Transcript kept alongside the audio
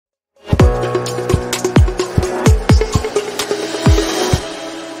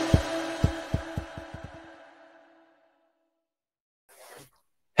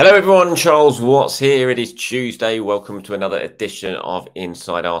Hello everyone, Charles Watts here. It is Tuesday. Welcome to another edition of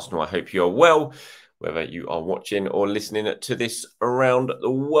Inside Arsenal. I hope you are well, whether you are watching or listening to this around the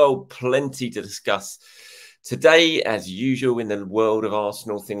world. Plenty to discuss today. As usual in the world of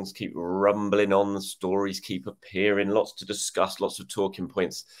Arsenal, things keep rumbling on, the stories keep appearing, lots to discuss, lots of talking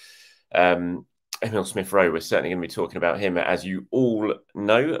points. Emile Smith Rowe, we're certainly going to be talking about him. As you all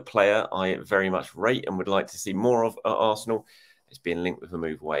know, a player I very much rate and would like to see more of at Arsenal. It's being linked with a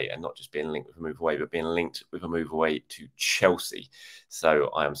move away, and not just being linked with a move away, but being linked with a move away to Chelsea. So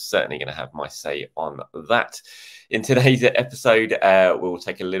I am certainly going to have my say on that. In today's episode, we'll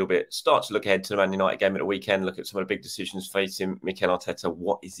take a little bit, start to look ahead to the Man United game at the weekend, look at some of the big decisions facing Mikel Arteta.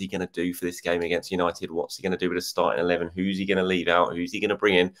 What is he going to do for this game against United? What's he going to do with the starting 11? Who's he going to leave out? Who's he going to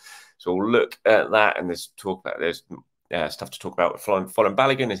bring in? So we'll look at that, and there's stuff to talk about with Folarin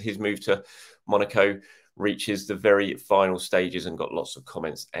Balogun as his move to Monaco reaches the very final stages, and got lots of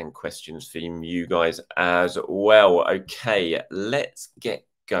comments and questions from you guys as well. Okay, let's get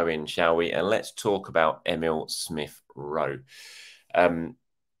going, shall we? And let's talk about Emile Smith Rowe. As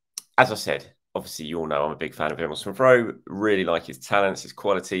I said, obviously you all know I'm a big fan of Emile Smith Rowe. Really like his talents, his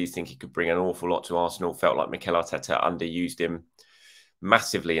qualities. Think he could bring an awful lot to Arsenal. Felt like Mikel Arteta underused him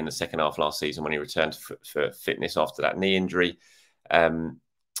massively in the second half last season when he returned for fitness after that knee injury.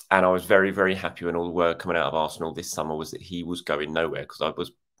 And I was very, very happy when all the word coming out of Arsenal this summer was that he was going nowhere, because I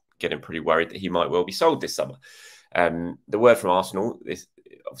was getting pretty worried that he might well be sold this summer. The word from Arsenal,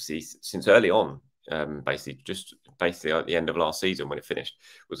 obviously since early on, basically at the end of last season when it finished,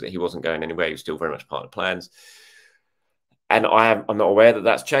 was that he wasn't going anywhere. He was still very much part of the plans. And I'm not aware that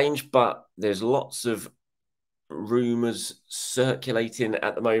that's changed, but there's lots of rumours circulating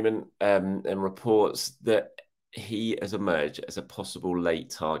at the moment and reports that he has emerged as a possible late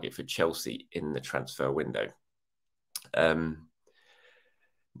target for Chelsea in the transfer window.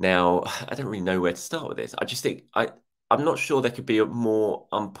 Now, I don't really know where to start with this. I just think I'm not sure there could be a more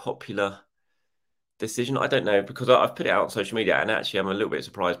unpopular decision. I don't know, because I've put it out on social media, and actually I'm a little bit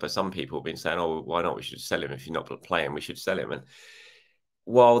surprised by some people being saying, oh, why not? We should sell him. If you're not playing, we should sell him. And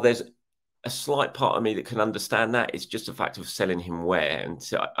while there's a slight part of me that can understand that, it's just a fact of selling him where. And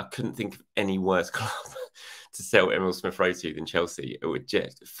so I couldn't think of any worse club to sell Emile Smith Rowe to than Chelsea. It would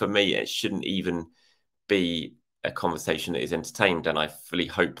just, for me, it shouldn't even be a conversation that is entertained. And I fully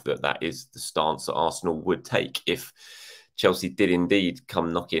hope that that is the stance that Arsenal would take if Chelsea did indeed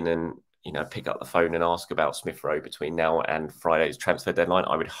come knocking and, you know, pick up the phone and ask about Smith Rowe between now and Friday's transfer deadline.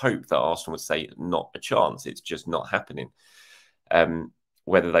 I would hope that Arsenal would say not a chance. It's just not happening.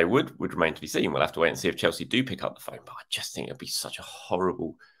 Whether they would remain to be seen. We'll have to wait and see if Chelsea do pick up the phone. But I just think it'd be such a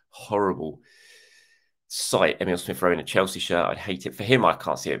horrible, horrible sight. Emile Smith Rowe in a Chelsea shirt. I'd hate it for him. I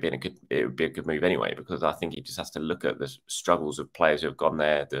can't see it being it would be a good move anyway, because I think he just has to look at the struggles of players who have gone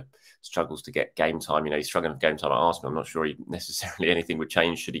there, the struggles to get game time. You know, he's struggling for game time at Arsenal. I'm not sure necessarily anything would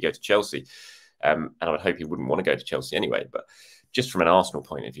change should he go to Chelsea. And I would hope he wouldn't want to go to Chelsea anyway. But just from an Arsenal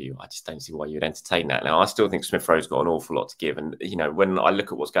point of view, I just don't see why you would entertain that. Now, I still think Smith Rowe's got an awful lot to give. And, you know, when I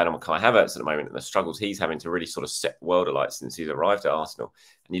look at what's going on with Kai Havertz at the moment and the struggles he's having to really sort of set the world alight since he's arrived at Arsenal,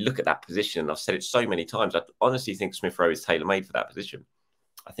 and you look at that position, and I've said it so many times, I honestly think Smith Rowe is tailor-made for that position.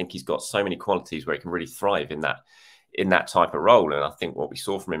 I think he's got so many qualities where he can really thrive in that type of role. And I think what we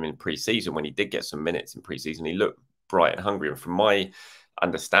saw from him in pre-season, when he did get some minutes in pre-season, he looked bright and hungry. And from my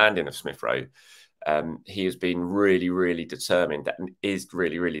understanding of Smith Rowe, he has been really, really determined, and is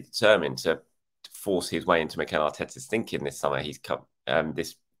really, really determined to force his way into Mikel Arteta's thinking this summer. He's come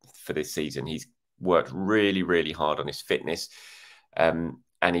for this season. He's worked really, really hard on his fitness, and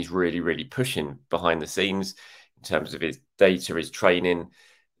he's really, really pushing behind the scenes in terms of his data, his training,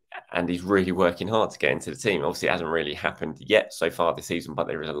 and he's really working hard to get into the team. Obviously, it hasn't really happened yet so far this season, but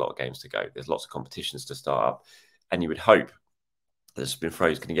there is a lot of games to go. There's lots of competitions to start up, and you would hope that Smith Rowe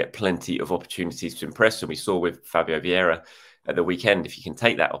is going to get plenty of opportunities to impress. And we saw with Fabio Vieira at the weekend, if you can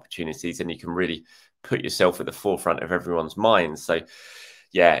take that opportunities, then you can really put yourself at the forefront of everyone's mind. So,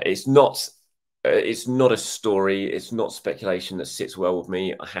 yeah, it's not a story. It's not speculation that sits well with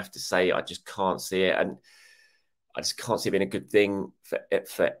me. I have to say, I just can't see it. And I just can't see it being a good thing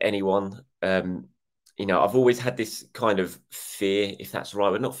for anyone. You know, I've always had this kind of fear, if that's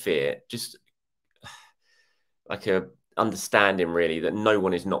right, but not fear, just like a understanding really that no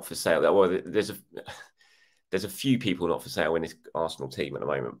one is not for sale. Well, there's a few people not for sale in this Arsenal team at the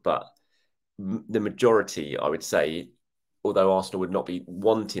moment, but the majority, I would say, although Arsenal would not be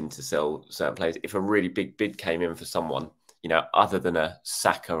wanting to sell certain players, if a really big bid came in for someone, you know, other than a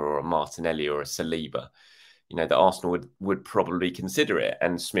Saka or a Martinelli or a Saliba, you know, that Arsenal would probably consider it.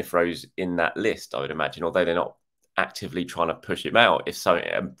 And Smith Rowe's in that list, I would imagine, although they're not actively trying to push him out. If so,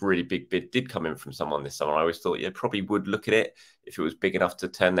 a really big bid did come in from someone this summer, I always thought, yeah, probably would look at it if it was big enough to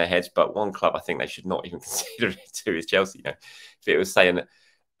turn their heads. But one club I think they should not even consider it to is Chelsea. You know, if it was saying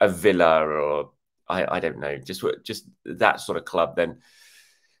a Villa or I don't know, just that sort of club, then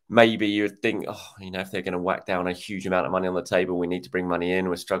maybe you would think, oh, you know, if they're going to whack down a huge amount of money on the table, we need to bring money in.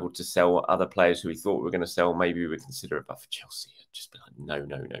 We struggled to sell other players who we thought we were going to sell. Maybe we would consider it. But for Chelsea, it'd just be like, no,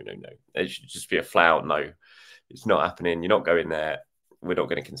 no, no, no, no. It should just be a flat out no. It's not happening. You're not going there. We're not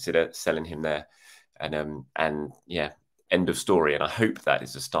going to consider selling him there. And yeah, end of story. And I hope that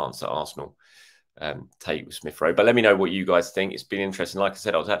is the stance that Arsenal take with Smith Rowe. But let me know what you guys think. It's been interesting. Like I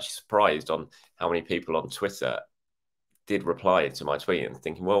said, I was actually surprised on how many people on Twitter did reply to my tweet and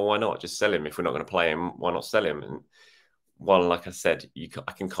thinking, well, why not just sell him? If we're not going to play him, why not sell him? And while, like I said,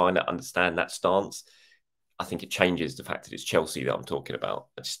 I can kind of understand that stance, I think it changes the fact that it's Chelsea that I'm talking about.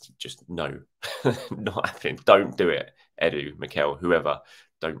 Just no, not happening. Don't do it, Edu, Mikel, whoever.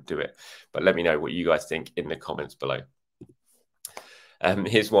 Don't do it. But let me know what you guys think in the comments below.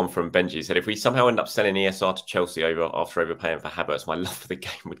 Here's one from Benji. He said, if we somehow end up selling ESR to Chelsea after overpaying for Havertz, my love for the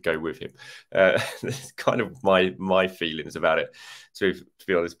game would go with him. That's kind of my feelings about it. To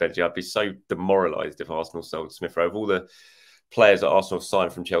be honest, Benji, I'd be so demoralised if Arsenal sold Smith Rowe. Of all the players that Arsenal have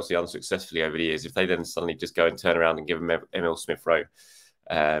signed from Chelsea unsuccessfully over the years, if they then suddenly just go and turn around and give him Emile Smith Rowe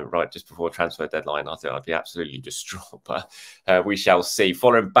right just before transfer deadline, I think I'd be absolutely distraught. But we shall see.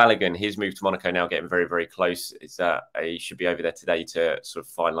 Folarin Balogun, his move to Monaco now getting very, very close. He should be over there today to sort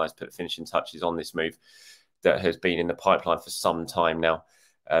of finalise, put the finishing touches on this move that has been in the pipeline for some time now.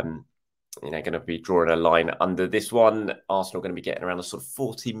 You know, going to be drawing a line under this one. Arsenal going to be getting around the sort of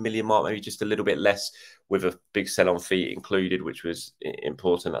 40 million mark, maybe just a little bit less, with a big sell-on fee included, which was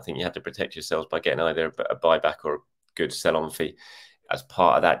important. I think you had to protect yourselves by getting either a buyback or a good sell-on fee as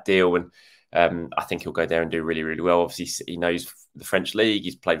part of that deal. And I think he'll go there and do really, really well. Obviously, he knows the French league.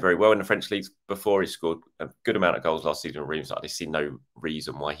 He's played very well in the French leagues before. He scored a good amount of goals last season with Reims. I see no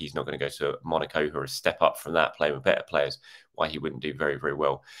reason why he's not going to go to Monaco, who are a step up from that, playing with better players, why he wouldn't do very, very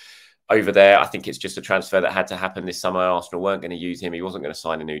well over there. I think it's just a transfer that had to happen this summer. Arsenal weren't going to use him. He wasn't going to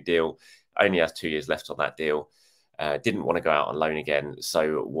sign a new deal. Only has 2 years left on that deal. Didn't want to go out on loan again.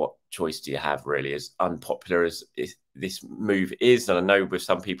 So what choice do you have, really? As unpopular as this move is, and I know with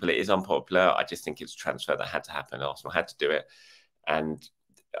some people it is unpopular, I just think it's a transfer that had to happen. Arsenal had to do it. And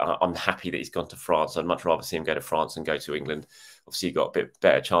I'm happy that he's gone to France. I'd much rather see him go to France and go to England. Obviously, he got a bit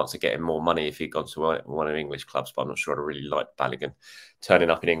better chance of getting more money if he'd gone to one of the English clubs, but I'm not sure I really like Balogun turning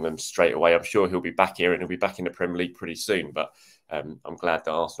up in England straight away. I'm sure he'll be back here and he'll be back in the Premier League pretty soon, but I'm glad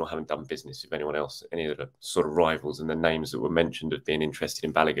that Arsenal haven't done business with anyone else, any of the sort of rivals and the names that were mentioned as being interested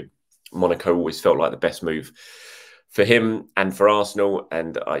in Balogun. Monaco always felt like the best move for him and for Arsenal,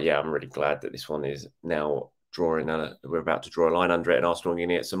 and yeah, I'm really glad that this one is now we're about to draw a line under it, and Arsenal are going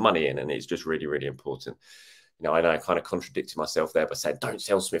to get some money in, and it's just really, really important. You know, I know I kind of contradicted myself there by saying don't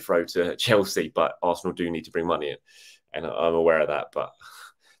sell Smith Rowe to Chelsea, but Arsenal do need to bring money in, and I'm aware of that. But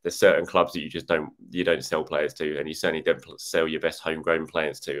there's certain clubs that you don't sell players to, and you certainly don't sell your best homegrown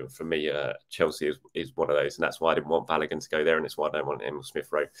players to. And for me, Chelsea is one of those, and that's why I didn't want Balogun to go there, and it's why I don't want Emile Smith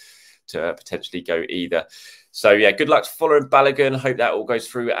Rowe to potentially go either. So yeah, good luck to Folarin Balogun. Hope that all goes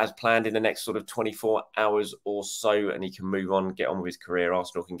through as planned in the next sort of 24 hours or so, and he can move on, get on with his career.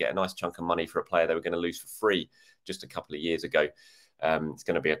 Arsenal can get a nice chunk of money for a player they were going to lose for free just a couple of years ago. It's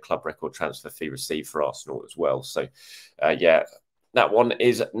going to be a club record transfer fee received for Arsenal as well. So yeah, that one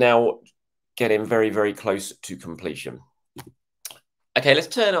is now getting very, very close to completion. Okay, let's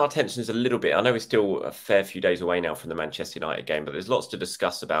turn our attentions a little bit. I know we're still a fair few days away now from the Manchester United game, but there's lots to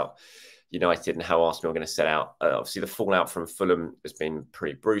discuss about United and how Arsenal are going to set out. Obviously, the fallout from Fulham has been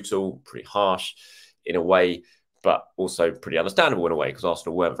pretty brutal, pretty harsh in a way, but also pretty understandable in a way because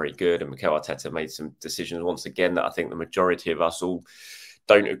Arsenal weren't very good, and Mikel Arteta made some decisions once again that I think the majority of us all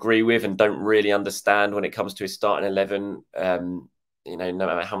don't agree with and don't really understand when it comes to his starting 11. You know, no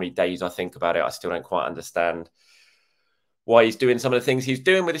matter how many days I think about it, I still don't quite understand why he's doing some of the things he's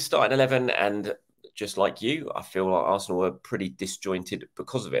doing with his starting 11. And just like you, I feel like Arsenal are pretty disjointed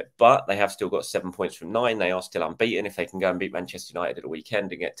because of it. But they have still got 7 points from 9. They are still unbeaten. If they can go and beat Manchester United at the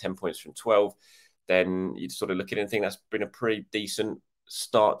weekend and get 10 points from 12, then you'd sort of look at it and think that's been a pretty decent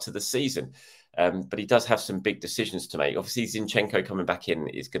start to the season. But he does have some big decisions to make. Obviously, Zinchenko coming back in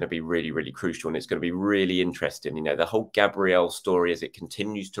is going to be really, really crucial, and it's going to be really interesting. You know, the whole Gabriel story as it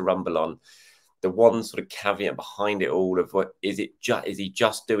continues to rumble on. The one sort of caveat behind it all of what is he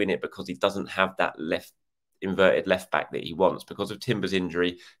just doing it because he doesn't have that inverted left back that he wants because of Timber's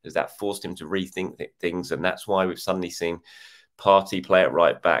injury? Has that forced him to rethink things? And that's why we've suddenly seen Partey play at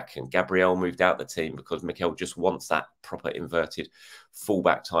right back and Gabriel moved out the team because Mikel just wants that proper inverted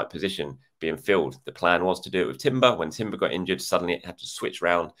fullback type position being filled. The plan was to do it with Timber. When Timber got injured, suddenly it had to switch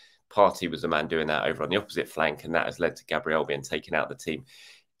round. Partey was the man doing that over on the opposite flank, and that has led to Gabriel being taken out of the team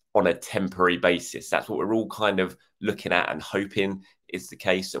on a temporary basis. That's what we're all kind of looking at and hoping is the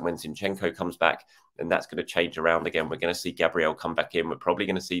case. And when Zinchenko comes back, then that's going to change around again. We're going to see Gabriel come back in. We're probably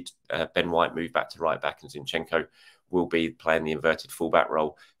going to see Ben White move back to right back, and Zinchenko will be playing the inverted fullback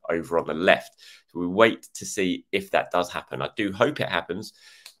role over on the left. So we wait to see if that does happen. I do hope it happens,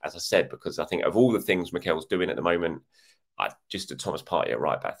 as I said, because I think of all the things Mikel's doing at the moment, just the Thomas Partey at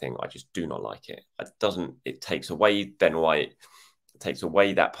right back thing, I just do not like it. It takes away Ben White, it takes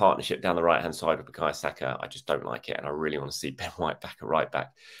away that partnership down the right-hand side with Bukayo Saka. I just don't like it, and I really want to see Ben White back at right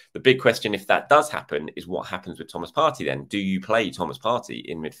back. The big question, if that does happen, is what happens with Thomas Partey then? Do you play Thomas Partey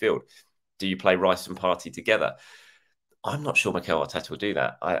in midfield? Do you play Rice and Partey together? I'm not sure Mikel Arteta will do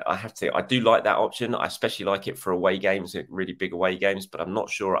that. I have to. I do like that option. I especially like it for away games, really big away games, but I'm not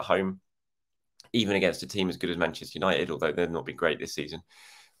sure at home, even against a team as good as Manchester United, although they've not been great this season.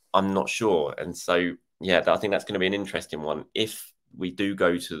 I'm not sure. And so, yeah, I think that's going to be an interesting one. If we do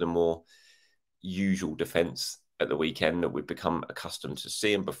go to the more usual defence at the weekend that we've become accustomed to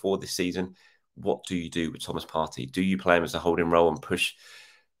seeing before this season, what do you do with Thomas Partey? Do you play him as a holding role and push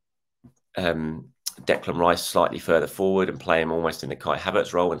Declan Rice slightly further forward and play him almost in the Kai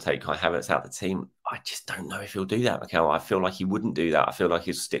Havertz role and take Kai Havertz out of the team? I just don't know if he'll do that, Mikel. I feel like he wouldn't do that. I feel like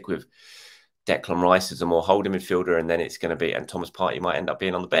he'll stick with Declan Rice as a more holding midfielder, and then it's going to be, and Thomas Partey might end up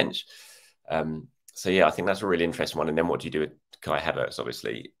being on the bench. So, yeah, I think that's a really interesting one. And then what do you do with Kai Havertz,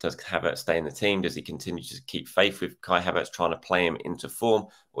 obviously? Does Havertz stay in the team? Does he continue to keep faith with Kai Havertz trying to play him into form?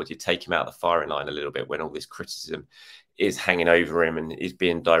 Or do you take him out of the firing line a little bit when all this criticism is hanging over him and is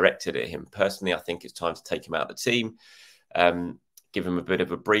being directed at him? Personally, I think it's time to take him out of the team, give him a bit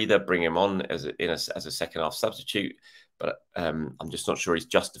of a breather, bring him on as a second-half substitute. But I'm just not sure he's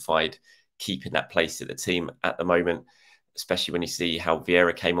justified keeping that place at the team at the moment, especially when you see how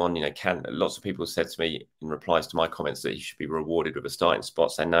Vieira came on. You know, lots of people said to me in replies to my comments that he should be rewarded with a starting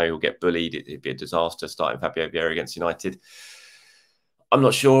spot. Saying no, he'll get bullied. It'd be a disaster starting Fabio Vieira against United. I'm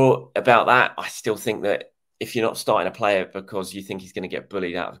not sure about that. I still think that if you're not starting a player because you think he's going to get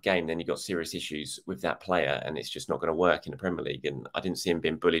bullied out of a game, then you've got serious issues with that player, and it's just not going to work in the Premier League. And I didn't see him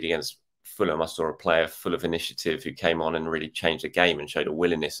being bullied against Fulham. I saw a player full of initiative who came on and really changed the game and showed a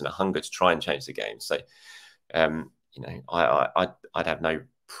willingness and a hunger to try and change the game. So, you know, I'd have no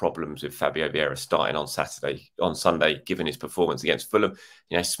problems with Fabio Vieira starting on Sunday, given his performance against Fulham.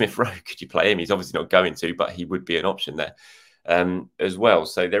 You know, Smith Rowe, could you play him? He's obviously not going to, but he would be an option there as well.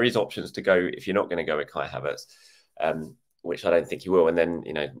 So there is options to go if you're not going to go with Kai Havertz, which I don't think he will. And then,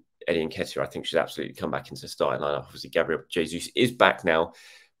 you know, Eddie Nketiah, I think, should absolutely come back into the starting lineup. Obviously, Gabriel Jesus is back now,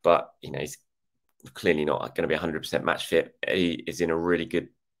 but, you know, he's clearly not going to be 100% match fit. He is in a really good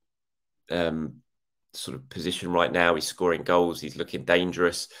sort of position right now. He's scoring goals. He's looking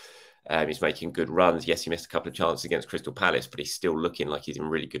dangerous. He's making good runs. Yes, he missed a couple of chances against Crystal Palace, but he's still looking like he's in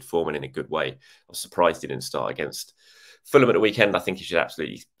really good form and in a good way. I was surprised he didn't start against Fulham at the weekend. I think he should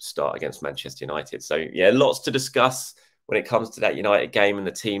absolutely start against Manchester United. So, yeah, lots to discuss when it comes to that United game and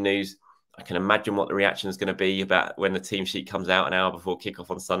the team news. I can imagine what the reaction is going to be about when the team sheet comes out an hour before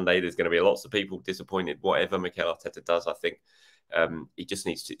kickoff on Sunday. There's going to be lots of people disappointed, whatever Mikel Arteta does. I think he just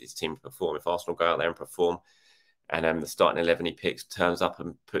needs his team to perform. If Arsenal go out there and perform, and the starting 11 he picks turns up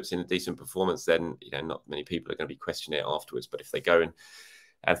and puts in a decent performance, then, you know, not many people are going to be questioning it afterwards. But if they go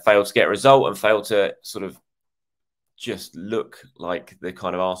and fail to get a result and fail to sort of just look like the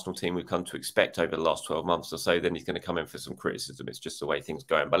kind of Arsenal team we've come to expect over the last 12 months or so, then he's going to come in for some criticism. It's just the way things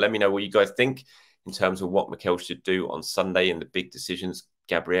are going. But let me know what you guys think in terms of what Mikel should do on Sunday in the big decisions.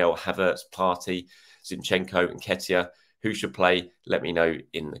 Gabriel, Havertz, Partey, Zinchenko and Nketiah. Who should play? Let me know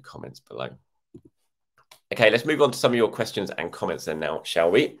in the comments below. Okay, let's move on to some of your questions and comments then now, shall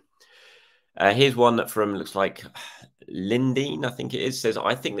we? Here's one from, looks like Lindeen, I think it is, says,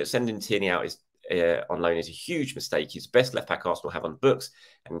 I think that sending Tierney out on loan is a huge mistake. He's the best left-back Arsenal have on the books.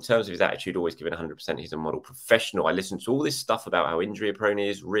 And in terms of his attitude, always giving 100%, he's a model professional. I listened to all this stuff about how injury-prone he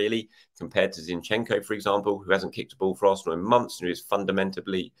is, really, compared to Zinchenko, for example, who hasn't kicked a ball for Arsenal in months and who is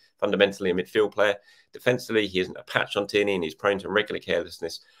fundamentally a midfield player. Defensively, he isn't a patch on Tierney, and he's prone to regular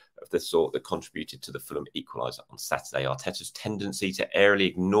carelessness of the sort that contributed to the Fulham equaliser on Saturday. Arteta's tendency to airily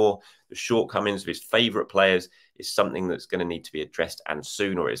ignore the shortcomings of his favourite players is something that's going to need to be addressed, and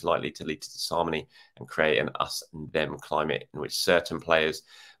soon, or is likely to lead to disharmony and create an us and them climate in which certain players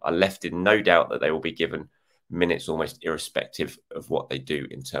are left in no doubt that they will be given minutes almost irrespective of what they do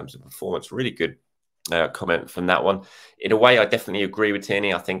in terms of performance. Really good comment from that one. In a way, I definitely agree with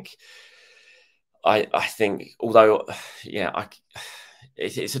Tierney. I think, although, yeah,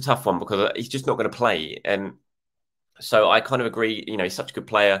 it's a tough one because he's just not going to play. And so I kind of agree, he's such a good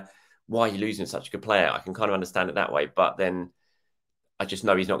player. Why are you losing such a good player? I can kind of understand it that way. But then I just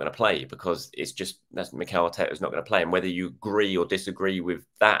know he's not going to play because that's Mikel Arteta is not going to play. And whether you agree or disagree with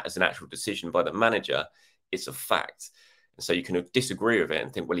that as an actual decision by the manager, it's a fact. And so you can disagree with it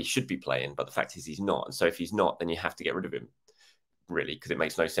and think, well, he should be playing. But the fact is he's not. And so if he's not, then you have to get rid of him, really, because it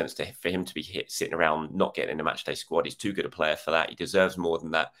makes no sense for him to be sitting around not getting in the matchday squad. He's too good a player for that. He deserves more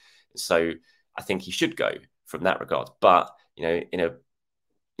than that. So I think he should go from that regard. But, in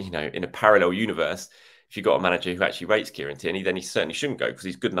a parallel universe, if you've got a manager who actually rates Kieran Tierney, then he certainly shouldn't go because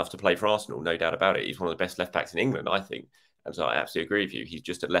he's good enough to play for Arsenal, no doubt about it. He's one of the best left backs in England, I think. And so I absolutely agree with you. He's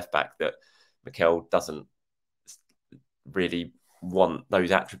just a left back that Mikel doesn't really want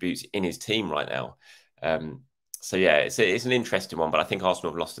those attributes in his team right now. So yeah, it's an interesting one, but I think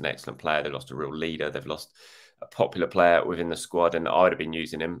Arsenal have lost an excellent player. They've lost a real leader. They've lost a popular player within the squad, and I would have been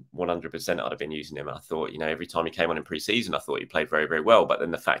using him 100%. I'd have been using him. I thought, every time he came on in pre-season, I thought he played very, very well. But then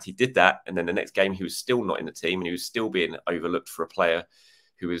the fact he did that, and then the next game he was still not in the team, and he was still being overlooked for a player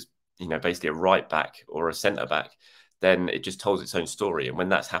who was, basically a right back or a centre back, then it just tells its own story. And when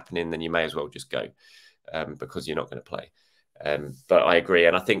that's happening, then you may as well just go because you're not going to play. But I agree.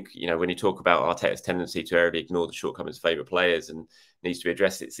 And I think, when you talk about Arteta's tendency to early ignore the shortcomings of favourite players and needs to be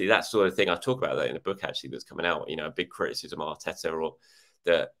addressed, see, that sort of thing, I talk about that in a book actually that's coming out, a big criticism of Arteta or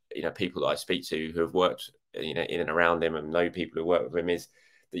the, people that I speak to who have worked, in and around him and know people who work with him is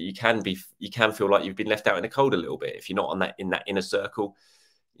that you can feel like you've been left out in the cold a little bit. If you're not in that inner circle,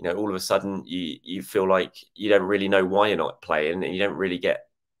 all of a sudden you feel like you don't really know why you're not playing and you don't really get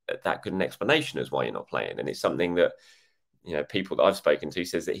that good an explanation as why you're not playing. And it's something that, people that I've spoken to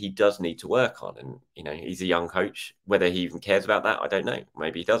says that he does need to work on. And, he's a young coach. Whether he even cares about that, I don't know.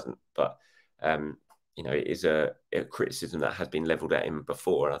 Maybe he doesn't. But, it is a criticism that has been levelled at him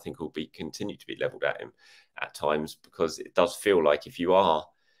before. And I think will continue to be levelled at him at times because it does feel like if you are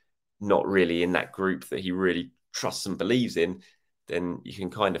not really in that group that he really trusts and believes in, then you can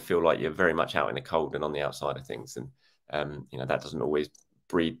kind of feel like you're very much out in the cold and on the outside of things. And, that doesn't always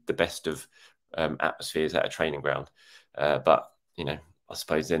breed the best of atmospheres at a training ground. But, I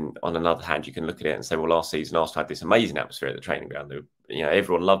suppose then on another hand, you can look at it and say, well, last season, Arsenal had this amazing atmosphere at the training ground.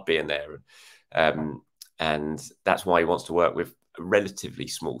 Everyone loved being there. And that's why he wants to work with a relatively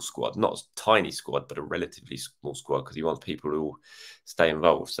small squad, not a tiny squad, but a relatively small squad because he wants people who will stay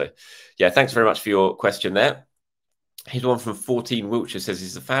involved. So, yeah, thanks very much for your question there. Here's one from 14 Wiltshire says,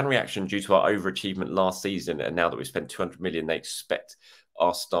 is the fan reaction due to our overachievement last season? And now that we spent 200 million, they expect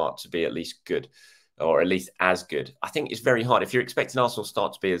our start to be at least good. Or at least as good. I think it's very hard. If you're expecting Arsenal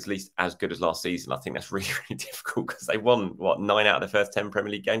start to be at least as good as last season, I think that's really, really difficult because they won, 9 out of the first 10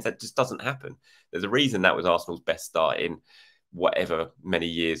 Premier League games? That just doesn't happen. There's a reason that was Arsenal's best start in whatever many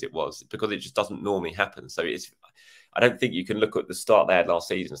years it was, because it just doesn't normally happen. So I don't think you can look at the start they had last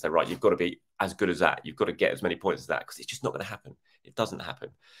season and say, right, you've got to be as good as that. You've got to get as many points as that because it's just not going to happen. It doesn't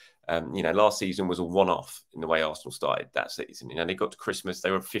happen. Last season was a one-off in the way Arsenal started that season. They got to Christmas,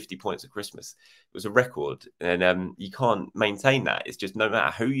 they were 50 points at Christmas. It was a record, and you can't maintain that. It's just no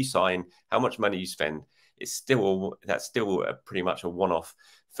matter who you sign, how much money you spend, that's still pretty much a one-off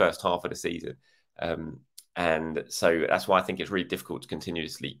first half of the season. And so that's why I think it's really difficult to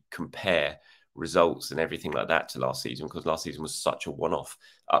continuously compare results and everything like that to last season because last season was such a one-off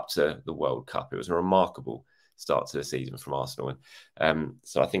up to the World Cup. It was a remarkable start to the season from Arsenal. And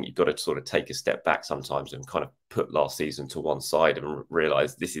so I think you've got to sort of take a step back sometimes and kind of put last season to one side and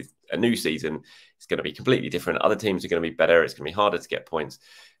realise this is a new season. It's going to be completely different. Other teams are going to be better. It's going to be harder to get points.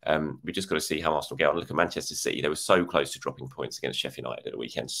 We just got to see how Arsenal get on. Look at Manchester City. They were so close to dropping points against Sheffield United at the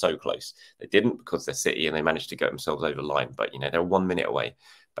weekend. So close. They didn't because they're City and they managed to get themselves over the line. But, they're 1 minute away,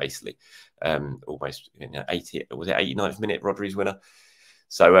 basically. Almost 80, was it 89th minute, Rodri's winner?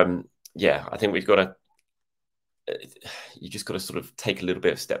 So, I think we've got to you just got to sort of take a little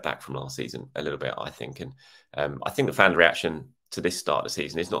bit of step back from last season, a little bit, I think. And I think the fan reaction to this start of the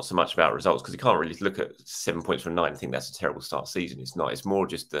season is not so much about results because you can't really look at 7 points from 9 and think that's a terrible start of the season. It's not. It's more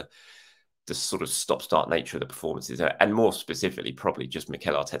just the sort of stop-start nature of the performances and more specifically probably just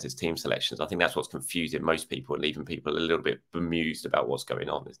Mikel Arteta's team selections. I think that's what's confusing most people and leaving people a little bit bemused about what's going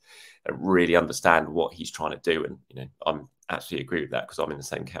on. Is they really understand what he's trying to do. And, I'm absolutely agree with that because I'm in the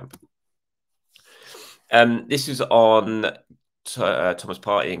same camp. This is on Thomas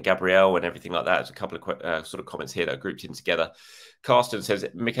Partey and Gabriel and everything like that. There's a couple of sort of comments here that are grouped in together. Carsten says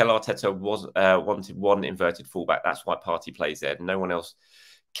Mikel Arteta wanted one inverted fullback. That's why Partey plays there. No one else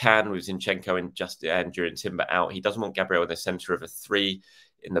can with Zinchenko and during Timber out. He doesn't want Gabriel in the centre of a 3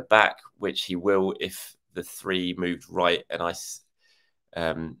 in the back, which he will if the 3 moved right and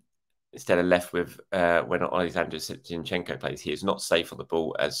instead of left with when Alexander Zinchenko plays. He is not safe on the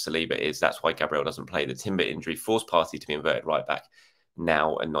ball as Saliba is. That's why Gabriel doesn't play. The Timber injury forced Partey to be inverted right back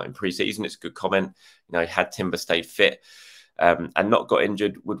now and not in pre-season. It's a good comment. You know, had Timber stayed fit and not got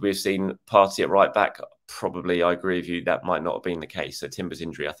injured, would we have seen Partey at right back? Probably. I agree with you. That might not have been the case. So Timber's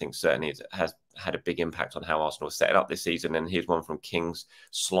injury, I think, certainly has had a big impact on how Arsenal are setting up this season. And here's one from King's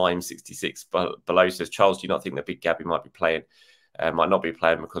Slime 66 below says, Charles, do you not think that Big Gabby might not be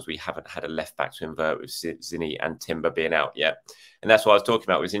playing because we haven't had a left back to invert with Zinny and Timber being out yet? And that's what I was talking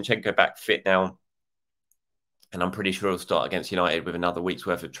about with Zinchenko back fit now. And I'm pretty sure he'll start against United with another week's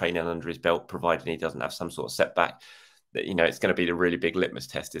worth of training under his belt, provided he doesn't have some sort of setback. That, you know, it's going to be the really big litmus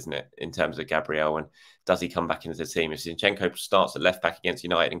test, isn't it, in terms of Gabriel, and does he come back into the team? If Zinchenko starts at left back against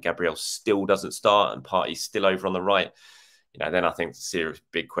United and Gabriel still doesn't start and Partey's still over on the right, you know, then I think serious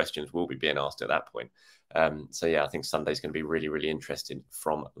big questions will be being asked at that point. So yeah, I think Sunday's going to be really, really interesting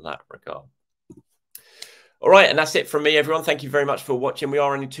from that regard. All right, and that's it from me, everyone. Thank you very much for watching. We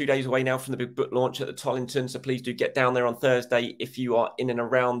are only 2 days away now from the big book launch at the Tollington, so please do get down there on Thursday. If you are in and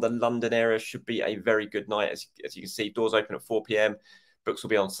around the London area, should be a very good night. As you can see, doors open at 4 p.m. Books will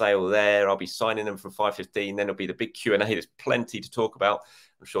be on sale there. I'll be signing them from 5:15. Then it'll be the big Q&A. There's plenty to talk about.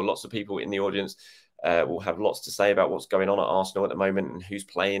 I'm sure lots of people in the audience will have lots to say about what's going on at Arsenal at the moment and who's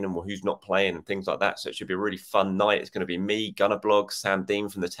playing and who's not playing and things like that. So it should be a really fun night. It's going to be me, Gunner Blog, Sam Dean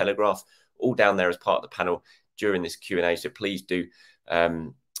from The Telegraph, all down there as part of the panel during this Q&A. So please do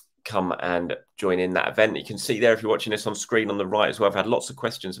come and join in that event. You can see there, if you're watching this on screen on the right as well, I've had lots of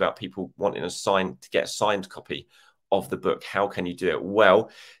questions about people wanting to get a signed copy of the book. How can you do it?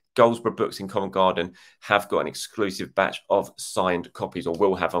 Well, Goldsborough Books in Covent Garden have got an exclusive batch of signed copies, or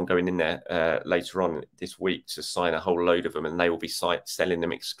will have. I'm going in there later on this week to sign a whole load of them, and they will be selling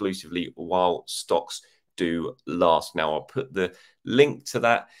them exclusively while stocks do last. Now, I'll put the link to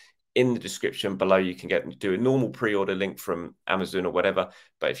that in the description below. You can do a normal pre-order link from Amazon or whatever,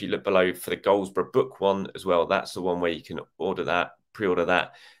 but if you look below for the Goldsborough book one as well, that's the one where you can order that, pre-order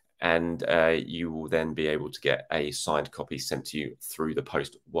that, and you will then be able to get a signed copy sent to you through the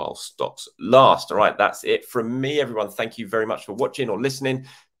post while stocks last. All right, that's it from me, everyone. Thank you very much for watching or listening.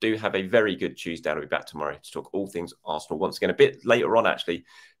 Do have a very good Tuesday. I'll be back tomorrow to talk all things Arsenal once again, a bit later on, actually.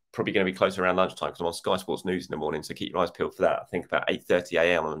 Probably going to be closer around lunchtime because I'm on Sky Sports News in the morning, so keep your eyes peeled for that. I think about 8:30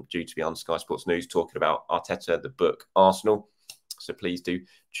 a.m. I'm due to be on Sky Sports News talking about Arteta, the book, Arsenal. So please do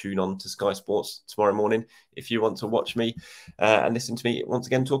tune on to Sky Sports tomorrow morning if you want to watch me and listen to me once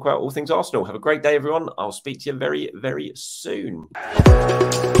again talk about all things Arsenal. Have a great day, everyone. I'll speak to you very, very soon.